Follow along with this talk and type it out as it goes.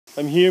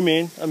I'm here,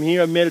 man. I'm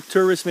here. I met a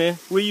tourist, man.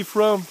 Where you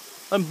from?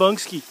 I'm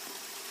Bunksky.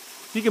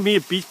 You can be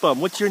a beach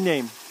bum. What's your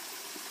name?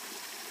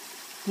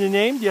 Your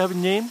name? Do you have a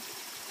name?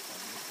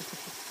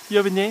 You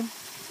have a name?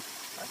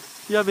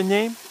 You have a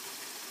name?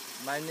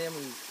 My name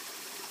is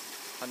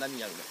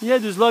Hanami. Yeah,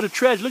 there's a lot of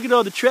trash. Look at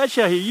all the trash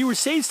out here. You were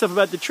saying stuff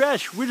about the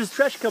trash. Where does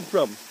trash come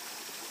from?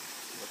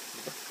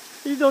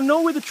 You don't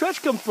know where the trash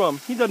comes from.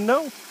 He doesn't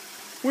know.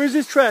 Where's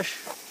this trash?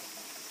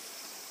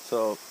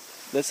 So,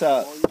 let's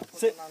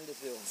sit.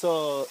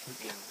 So,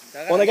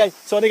 お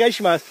願い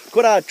します。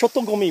これはちょっ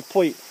とゴミっ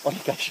ぽい。お願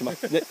いしま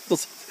す。ね、どう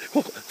ぞ。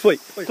ぽい。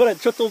これ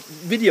ちょっと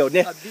ビデオ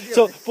ね。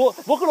そう、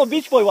僕のビ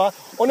ーチボーイは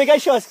お願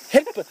いします。ヘ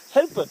ルプ。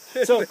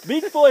そう、ビ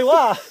ーチボーイ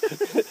は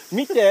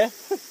見て。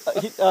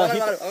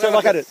そう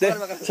わかる。ね。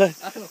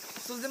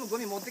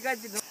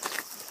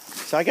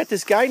So I got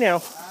this guy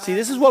now. See,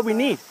 this is what we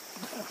need.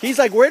 He's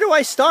like, where do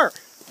I start?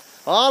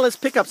 Oh, let's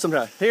pick up some.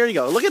 Here you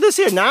go. Look at this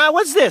here. Nah,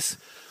 what's this?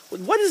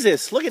 What is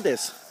this? Look at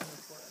this.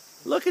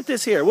 Look at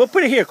this here. We'll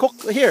put it here.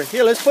 Here.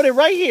 Let's put it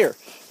right here.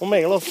 We'll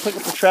make a little pick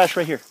up the trash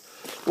right here.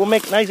 We'll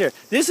make it nice here.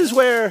 This is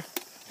where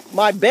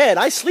my bed.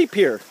 I sleep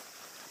here.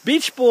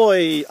 Beach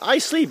boy. I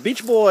sleep.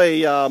 Beach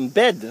boy.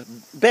 Bed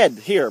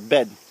here.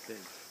 Bed.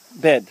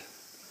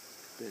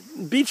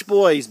 Beach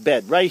boy's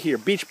bed right here.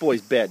 Beach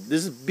boy's bed.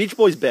 This is Beach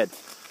boy's bed.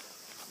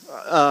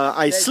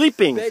 I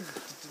sleeping. Bed.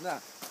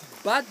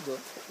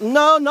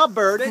 No, not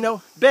bird. Bed.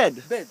 No,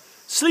 bed.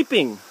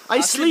 Sleeping.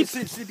 I sleep.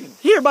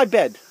 Here, my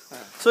bed.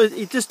 So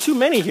it's just too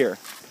many here.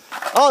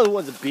 Oh, it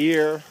was a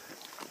beer.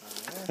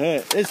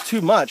 It's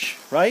too much,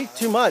 right?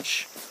 Too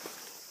much.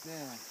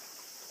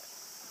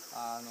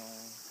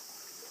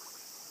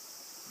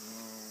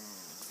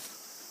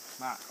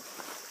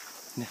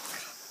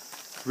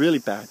 Really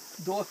bad.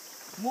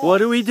 What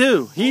do we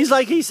do? He's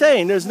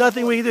saying there's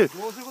nothing we can do.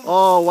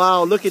 Oh,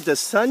 wow, look at the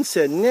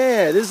sunset.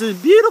 Yeah, this is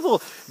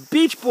beautiful.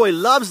 Beach boy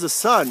loves the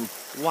sun.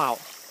 Wow.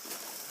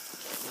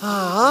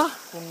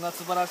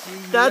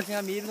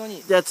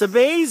 That's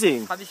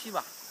amazing.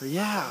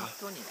 Yeah.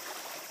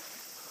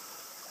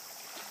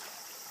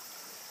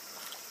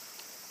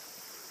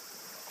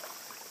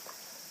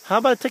 How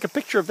about take a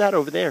picture of that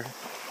over there?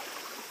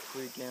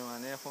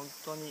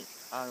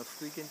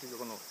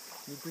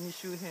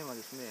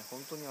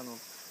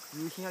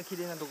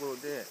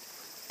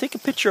 Take a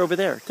picture over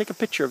there. Take a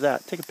picture of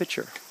that. Take a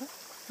picture.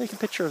 Take a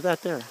picture of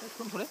that there.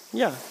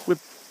 Yeah.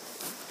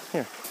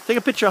 Here. Take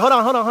a picture. Hold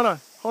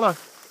on.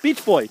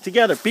 Beach boy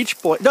together.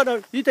 Beach boy.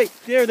 No. You take.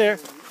 There.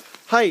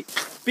 Hi.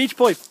 Beach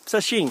boy.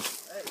 Sashin.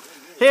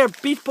 Here.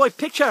 Beach boy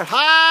picture.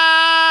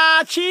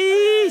 Ha!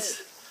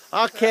 Cheese.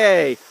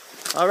 Okay.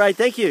 All right.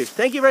 Thank you.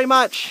 Thank you very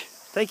much.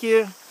 Thank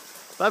you.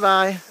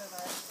 Bye-bye.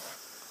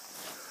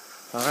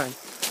 All right.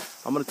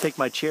 I'm going to take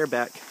my chair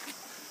back.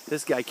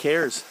 This guy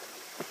cares.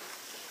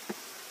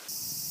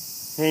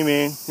 Hey,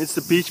 man. It's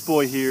the Beach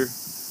Boy here.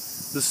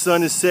 The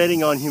sun is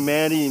setting on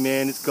humanity,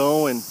 man. It's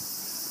going.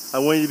 I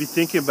want you to be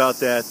thinking about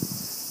that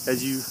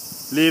as you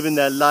live in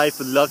that life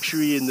of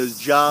luxury and those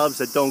jobs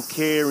that don't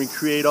care and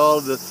create all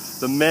of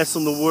the mess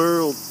on the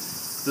world.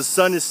 The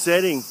sun is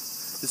setting.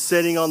 It's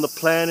setting on the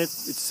planet.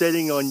 It's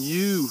setting on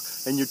you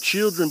and your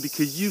children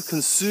because you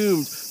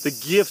consumed the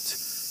gift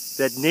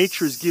that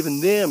nature has given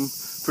them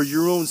for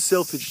your own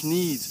selfish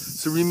needs.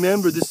 So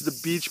remember, this is the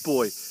Beach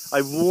Boy.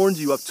 I've warned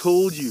you, I've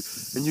told you,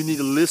 and you need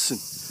to listen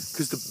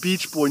because the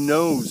Beach Boy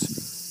knows.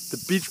 The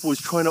Beach Boy is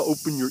trying to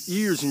open your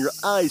ears and your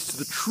eyes to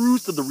the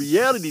truth of the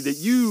reality that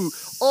you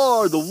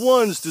are the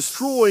ones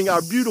destroying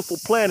our beautiful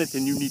planet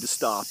and you need to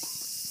stop.